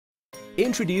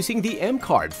Introducing the M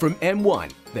card from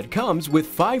M1 that comes with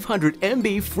 500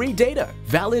 MB free data,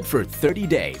 valid for 30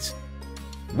 days.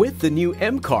 With the new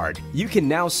M card, you can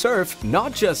now surf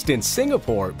not just in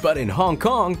Singapore, but in Hong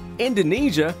Kong,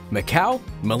 Indonesia, Macau,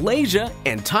 Malaysia,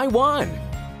 and Taiwan.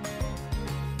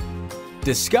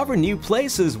 Discover new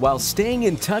places while staying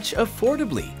in touch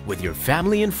affordably with your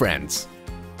family and friends.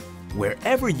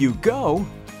 Wherever you go,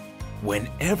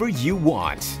 whenever you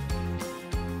want.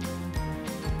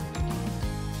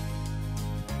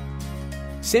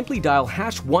 Simply dial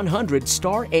 #100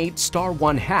 *8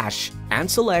 *1 hash and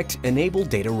select Enable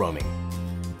Data Roaming.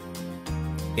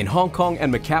 In Hong Kong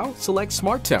and Macau, select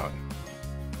Smart Tone.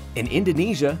 In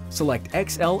Indonesia, select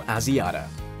XL Axiata.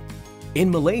 In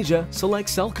Malaysia, select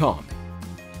Celcom.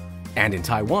 And in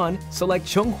Taiwan, select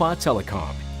Chunghwa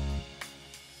Telecom.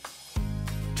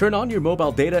 Turn on your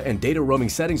mobile data and data roaming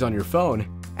settings on your phone,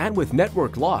 and with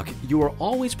Network Lock, you are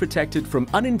always protected from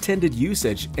unintended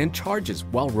usage and charges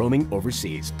while roaming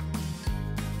overseas.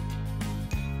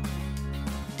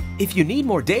 If you need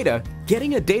more data,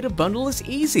 getting a data bundle is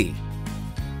easy.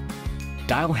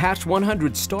 Dial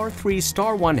 #100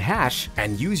 *3 *1 hash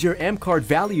and use your M card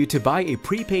value to buy a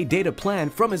prepaid data plan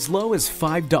from as low as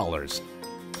 $5.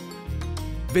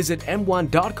 Visit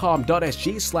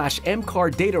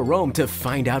m1.com.sg/mcarddataroam to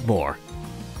find out more.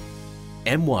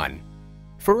 M1,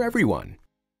 for everyone.